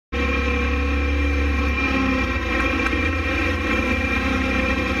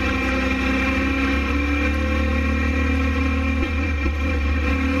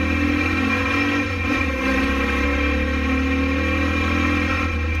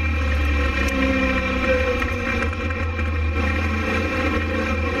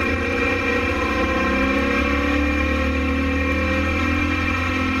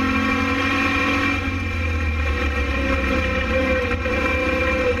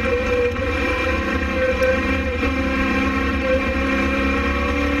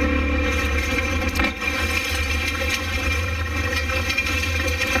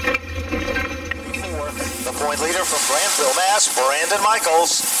Brandon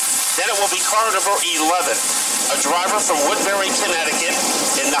Michaels. Then it will be car number 11, a driver from Woodbury, Connecticut,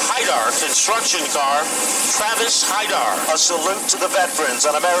 in the Haidar construction car, Travis Haidar. A salute to the veterans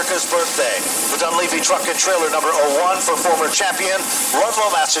on America's birthday. The Dunleavy truck and trailer number 01 for former champion,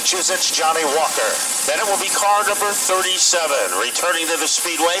 Ludlow, Massachusetts, Johnny Walker. Then it will be car number 37, returning to the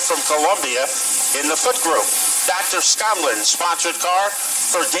Speedway from Columbia in the Foot Group, Dr. Sconlin sponsored car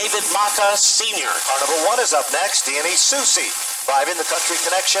for David Maka Sr. Car number 1 is up next, Danny Susie, driving the Country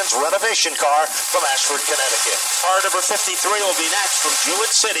Connections renovation car from Ashford, Connecticut. Car number 53 will be next from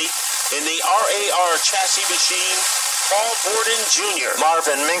Jewett City in the RAR chassis machine, Paul Borden Jr.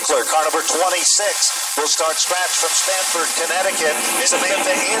 Marvin Minkler, car number 26, will start scratch from Stafford, Connecticut.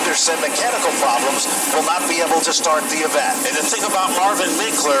 Samantha Anderson, mechanical problems, will not be able to start the event. And the thing about Marvin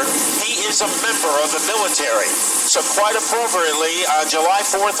Minkler, he is a member of the military. So quite appropriately, on July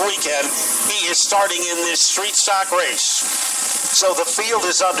 4th weekend, he is starting in this street stock race. So the field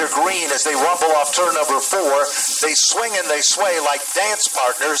is under green as they rumble off turn number 4. They swing and they sway like dance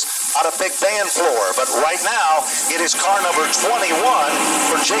partners on a big band floor. But right now, it is car number 21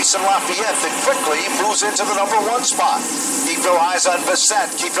 for Jason Lafayette that quickly moves into the number 1 spot. Keep your eyes on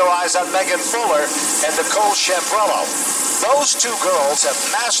Bissett. Keep your eyes on Megan Fuller and Nicole Chambrello. Those two girls have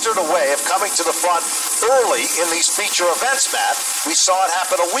mastered a way of coming to the front early in these feature events, Matt. We saw it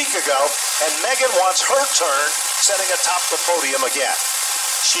happen a week ago, and Megan wants her turn setting atop the podium again.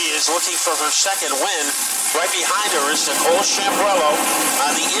 She is looking for her second win. Right behind her is Nicole Chambrello.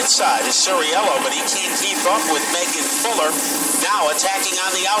 On the inside is Suriello, but he can't keep up with Megan Fuller. Now attacking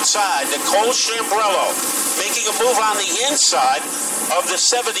on the outside, Nicole Chambrello making a move on the inside of the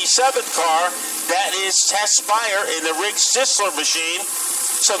 77 car. That is Tess Spire in the Riggs Sisler machine.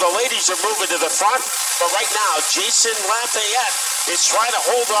 So the ladies are moving to the front, but right now Jason Lafayette is trying to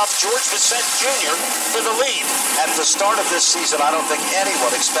hold off George Bissett Jr. for the lead. At the start of this season, I don't think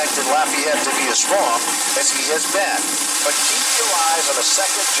anyone expected Lafayette to be as strong as he has been. But keep your eyes on a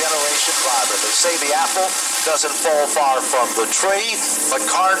second-generation driver. They say the apple doesn't fall far from the tree, but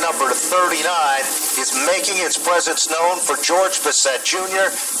car number 39 is making its presence known for George Bissett Jr.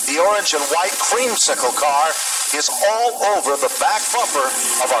 The orange and white creamsicle car is all over the back bumper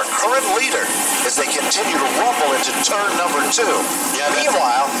of our current leader as they continue to rumble into turn number 2.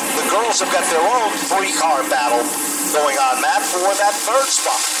 Meanwhile, the girls have got their own 3-car battle going on, Matt, for that 3rd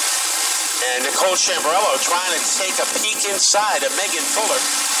spot. And Nicole Chambrello trying to take a peek inside of Megan Fuller.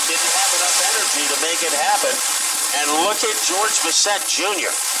 Didn't have enough energy to make it happen. And look at George Bissett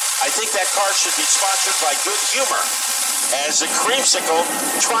Jr. I think that car should be sponsored by Good Humor, as a creamsicle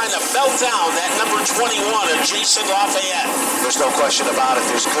trying to melt down that number 21 of Jason Lafayette. There's no question about it.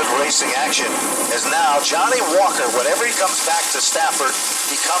 There's good racing action. As now, Johnny Walker, whenever he comes back to Stafford,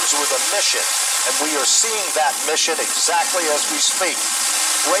 he comes with a mission. And we are seeing that mission exactly as we speak.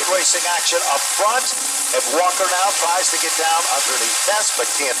 Great racing action up front. And Walker now tries to get down underneath Tess, but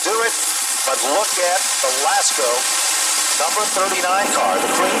can't do it. But look at the Lasco number 39 car,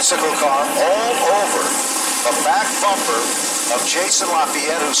 the creamsicle car, all over the back bumper of Jason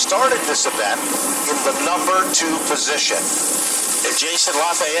Lafayette, who started this event in the number 2 position. And Jason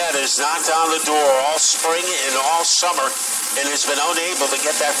Lafayette has knocked on the door all spring and all summer and has been unable to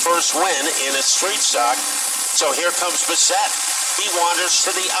get that first win in a street stock. So here comes Bissett. He wanders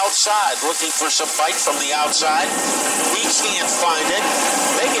to the outside, looking for some fight from the outside. He can't find it.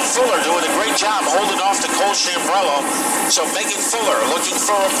 Megan Fuller doing a great job holding off Nicole Chambrello. So Megan Fuller looking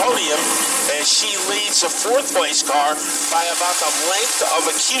for a podium as she leads a 4th place car by about the length of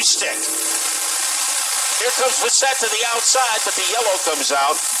a cue stick. Here comes Bissett to the outside, but the yellow comes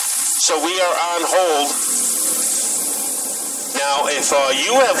out. So we are on hold. Now, if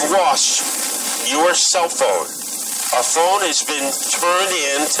you have lost your cell phone, a phone has been turned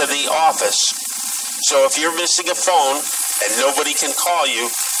in to the office. So if you're missing a phone and nobody can call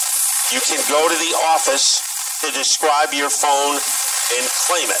you, you can go to the office to describe your phone and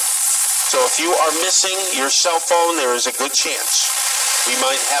claim it. So if you are missing your cell phone, there is a good chance we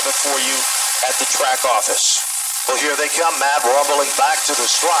might have it for you at the track office. Well, here they come, Matt, rumbling back to the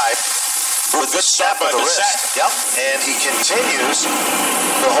stripe. With good step of the wrist. Yep, and he continues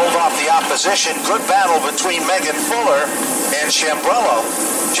to hold off the opposition. Good battle between Megan Fuller and Chambrello.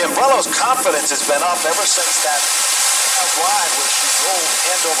 Chambrello's confidence has been up ever since that ride where she rolled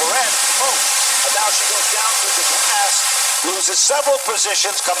end over end. Boom. And now she goes down through the glass, loses several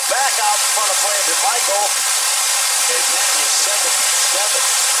positions, comes back out in front of Brandon Michael. And then the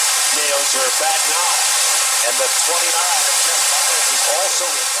 77 nails her back now. And the 29 is also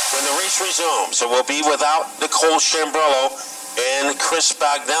when the race resumes. It will be without Nicole Chambrello and Chris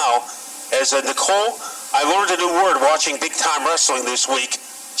Bagnell, as Nicole I learned a new word watching Big Time Wrestling this week.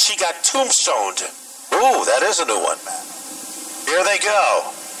 She got tombstoned. Ooh, that is a new one, man. Here they go.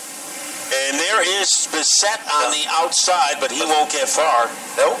 And there is Bissett on the outside, but he won't get far.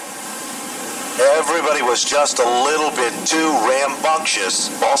 Nope. Everybody was just a little bit too rambunctious.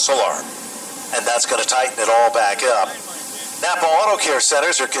 False alarm. And that's going to tighten it all back up. Napa Auto Care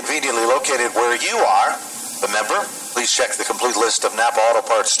Centers are conveniently located where you are. Remember, please check the complete list of Napa Auto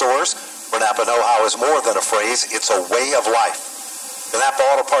Parts stores, where Napa know-how is more than a phrase, it's a way of life. The Napa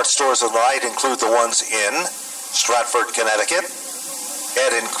Auto Parts stores of the night include the ones in Stratford, Connecticut,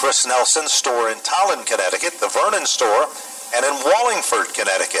 Ed and Chris Nelson's store in Tallinn, Connecticut, the Vernon store, and in Wallingford,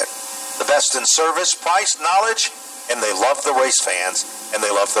 Connecticut. The best in service, price, knowledge, and they love the race fans, and they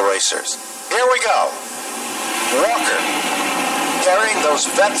love the racers. Here we go. Walker, carrying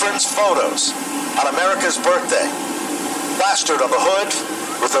those veterans' photos on America's birthday, plastered on the hood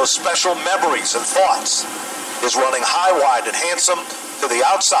with those special memories and thoughts, is running high, wide, and handsome to the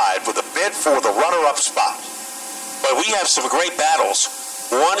outside with a bid for the runner-up spot. But we have some great battles.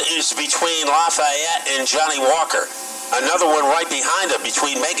 One is between Lafayette and Johnny Walker. Another one right behind him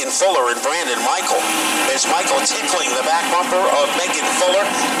between Megan Fuller and Brandon Michael. As Michael tickling the back bumper of Megan Fuller,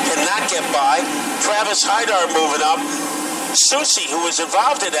 cannot get by. Travis Hydar moving up. Susie, who was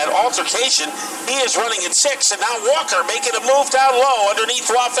involved in that altercation, he is running at 6, and now Walker making a move down low underneath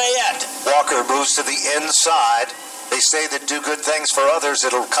Lafayette. Walker moves to the inside. They say that do good things for others,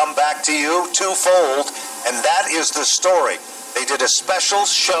 it'll come back to you twofold, and that is the story. They did a special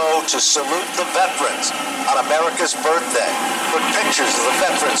show to salute the veterans on America's birthday. Put pictures of the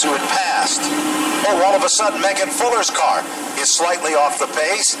veterans who had passed. Oh, all of a sudden, Megan Fuller's car is slightly off the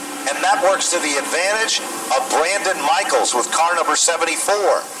pace, and that works to the advantage of Brandon Michaels with car number 74.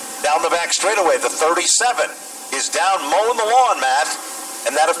 Down the back straightaway, the 37 is down mowing the lawn, Matt.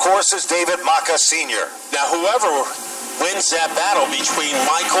 And that, of course, is David Maka Sr. Now, whoever wins that battle between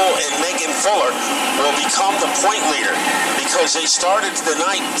Michael and Megan Fuller will become the point leader because they started the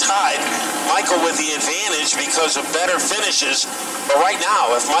night tied. Michael with the advantage because of better finishes. But right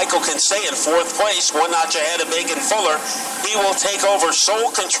now, if Michael can stay in 4th place, one notch ahead of Megan Fuller, he will take over sole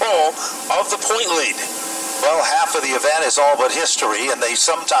control of the point lead. Well, half of the event is all but history, and they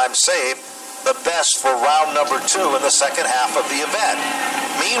sometimes save the best for round number 2 in the second half of the event.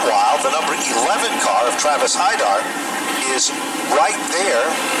 Meanwhile, the number 11 car of Travis Hydar is right there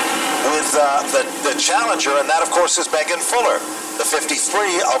with the challenger, and that, of course, is Megan Fuller. The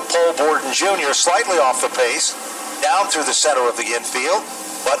 53 of Paul Borden Jr., slightly off the pace, down through the center of the infield,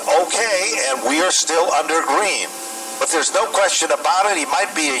 but okay, and we are still under green. But there's no question about it, he might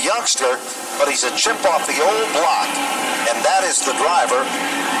be a youngster, but he's a chip off the old block, and that is the driver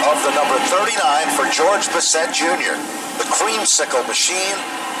of the number 39 for George Bissett Jr. The creamsicle machine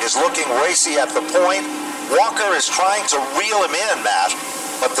is looking racy at the point. Walker is trying to reel him in, Matt,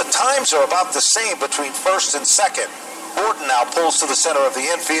 but the times are about the same between first and second. Borden now pulls to the center of the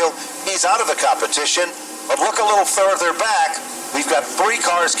infield. He's out of the competition, but look a little further back. We've got 3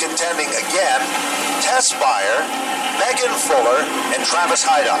 cars contending again. Tess Byer, Megan Fuller, and Travis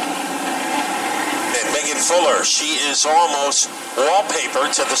Hydar. And Megan Fuller, she is almost wallpaper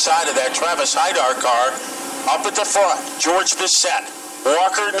to the side of that Travis Hydar car. Up at the front, George Bissett.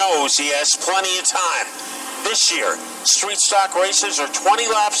 Walker knows he has plenty of time. This year, street stock races are 20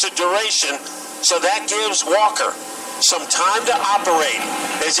 laps of duration, so that gives Walker some time to operate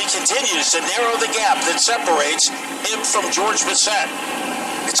as he continues to narrow the gap that separates him from George Bissett.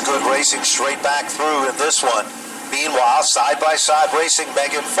 It's good racing straight back through in this one. Meanwhile, side-by-side racing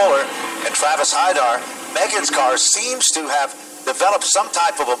Megan Fuller and Travis Hydar. Megan's car seems to have developed some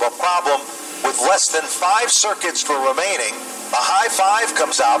type of a problem with less than 5 circuits remaining. A high 5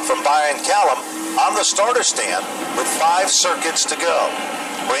 comes out from Byron Callum on the starter stand with 5 circuits to go.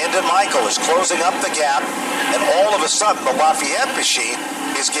 Brandon Michael is closing up the gap, and all of a sudden the Lafayette machine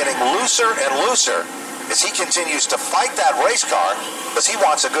is getting looser and looser as he continues to fight that race car because he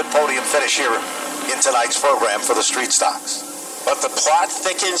wants a good podium finish here in tonight's program for the street stocks. But the plot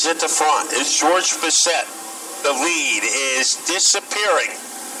thickens at the front as George Bissett, the lead, is disappearing.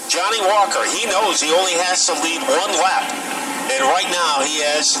 Johnny Walker, he knows he only has to lead 1 lap, and right now he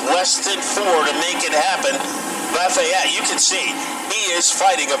has less than 4 to make it happen. Lafayette, you can see, he is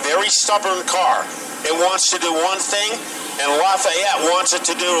fighting a very stubborn car. It wants to do one thing, and Lafayette wants it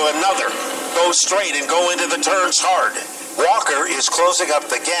to do another. Go straight and go into the turns hard. Walker is closing up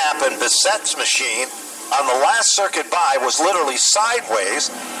the gap, and Bissett's machine on the last circuit by was literally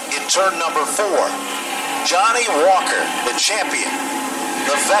sideways in turn number 4. Johnny Walker, the champion,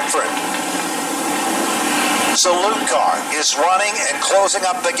 the veteran salute car, is running and closing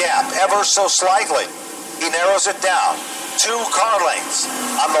up the gap ever so slightly. He narrows it down. 2 car lengths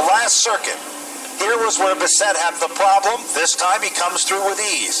on the last circuit. Here was where Bissett had the problem. This time he comes through with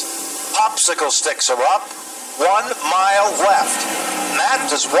ease. Popsicle sticks are up. 1 mile left. Matt,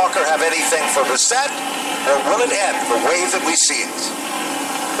 does Walker have anything for Bissett, or will it end the way that we see it?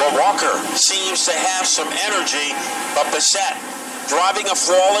 Well, Walker seems to have some energy, but Bissett driving a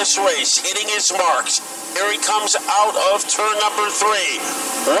flawless race, hitting his marks. Here he comes out of turn number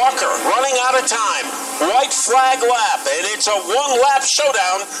 3. Walker running out of time. White flag lap, and it's a one-lap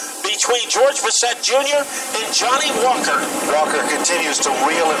showdown between George Bissett Jr. and Johnny Walker. Walker continues to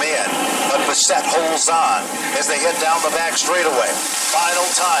reel him in, but Bissett holds on as they head down the back straightaway. Final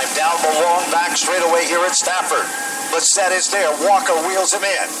time down the long back straightaway here at Stafford. Bissett is there. Walker wheels him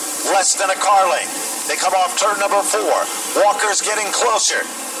in. Less than a car length. They come off turn number 4. Walker's getting closer.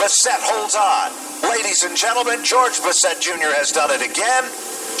 Bissett holds on. Ladies and gentlemen, George Bissett Jr. has done it again.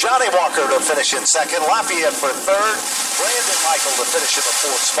 Johnny Walker to finish in second. Lafayette for third. Brandon Michael to finish in the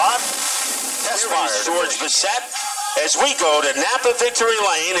 4th spot. George Bissett as we go to Napa Victory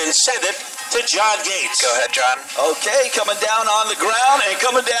Lane and send it to John Gates. Go ahead, John. Okay, coming down on the ground and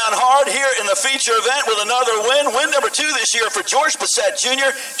coming down hard here in the feature event with another win. Win number 2 this year for George Bissett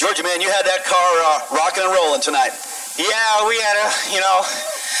Jr. Georgia, man, you had that car rocking and rolling tonight. Yeah, we had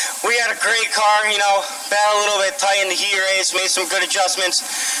a great car, battled a little bit tight in the heat race, made some good adjustments.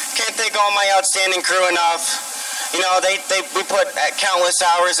 Can't thank all my outstanding crew enough. We put countless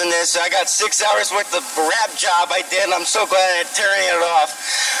hours in this. I got 6 hours worth of rap job I did, and I'm so glad I'm tearing it off.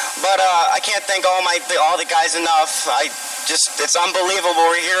 But I can't thank all the guys enough. It's unbelievable.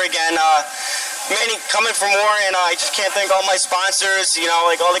 We're here again. Coming for more, and I just can't thank all my sponsors,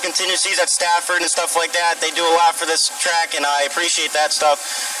 like all the contingencies at Stafford and stuff like that. They do a lot for this track, and I appreciate that stuff.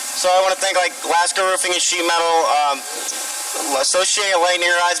 So I want to thank Lasker Roofing and Sheet Metal, Associated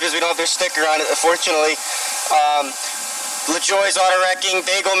Lightning Rods, because we don't have their sticker on it, unfortunately. LaJoy's Auto Wrecking,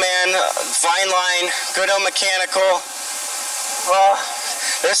 Bagel Man, Fine Line, Goodell Mechanical.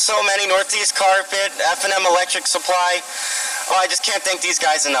 There's so many. Northeast Carpet, F&M Electric Supply. I just can't thank these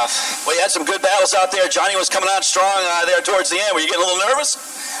guys enough. Well, you had some good battles out there. Johnny was coming out strong there towards the end. Were you getting a little nervous?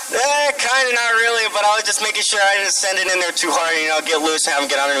 Kind of, not really, but I was just making sure I didn't send it in there too hard, get loose and have him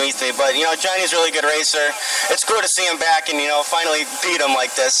get underneath me. But, Johnny's a really good racer. It's cool to see him back and, finally beat him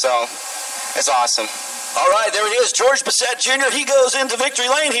like this, so it's awesome. All right, there he is, George Bissett Jr. He goes into victory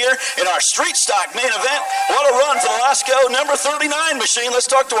lane here in our street stock main event. What a run for the Lasco number 39 machine. Let's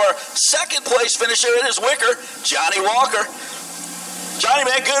talk to our second place finisher. It is Wicker, Johnny Walker. Johnny,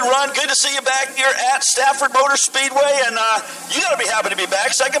 man, good run. Good to see you back here at Stafford Motor Speedway, and you got to be happy to be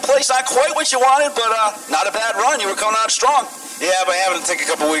back. Second place, not quite what you wanted, but not a bad run. You were coming out strong. Yeah, but having to take a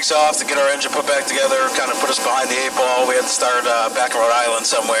couple weeks off to get our engine put back together kind of put us behind the 8 ball. We had to start back in Rhode Island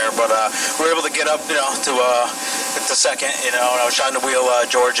somewhere, but we were able to get up, to second, and I was trying to wheel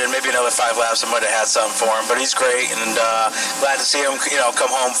George in. Maybe another 5 laps, I might have had something for him, but he's great, and glad to see him,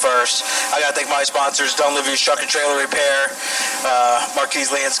 come home first. I got to thank my sponsors, Dunleavy's Truck and Trailer Repair, Marquis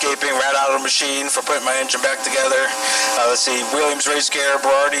Landscaping, Rat Out of the Machine for putting my engine back together. Let's see, Williams Race Gear,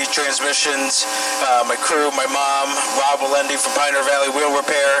 Berardi Transmissions, my crew, my mom, Rob Walendi from Pioneer Valley Wheel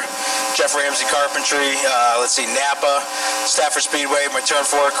Repair, Jeff Ramsey Carpentry, let's see, Napa, Stafford Speedway, my Turn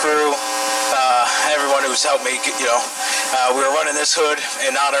 4 crew, everyone who's helped me, we were running this hood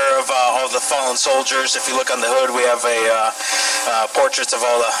in honor of all the fallen soldiers. If you look on the hood, we have portraits of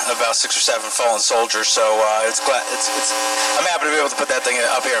about 6 or 7 fallen soldiers, so I'm happy to be able to put that thing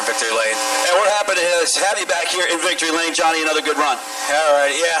up here in Victory Lane. And we're happy to have you back here in Victory Lane, Johnny. Another good run. All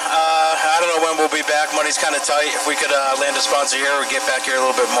right, yeah, I don't know when we'll be back. Money's kind of tight. If we could land a sponsor here or get back here a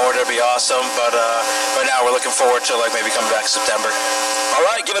little bit more, that'd be awesome, but right now we're looking forward to maybe coming back September. All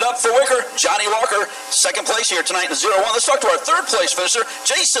right, give it up for Wicker, Johnny Walker, second place here tonight in the 0-1. Let's talk to our third place finisher,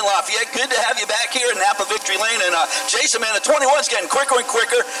 Jason Lafayette. Good to have you back here in Napa Victory Lane. And Jason, man, the 21's getting quicker and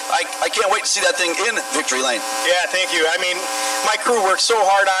quicker. I can't wait to see that thing in Victory Lane. Yeah, thank you. I mean, my crew worked so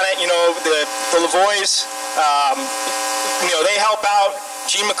hard on it. The Lavoys, they help out.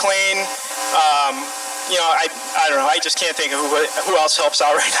 G. McLean, I don't know. I just can't think of who else helps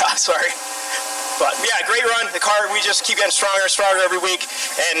out right now. Sorry. But, yeah, great run. The car, we just keep getting stronger and stronger every week.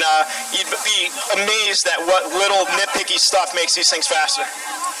 And you'd be amazed at what little nitpicky stuff makes these things faster.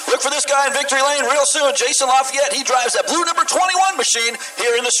 Look for this guy in Victory Lane real soon. Jason Lafayette, he drives that blue number 21 machine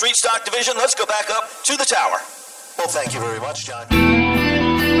here in the street stock division. Let's go back up to the tower. Well, thank you very much, John.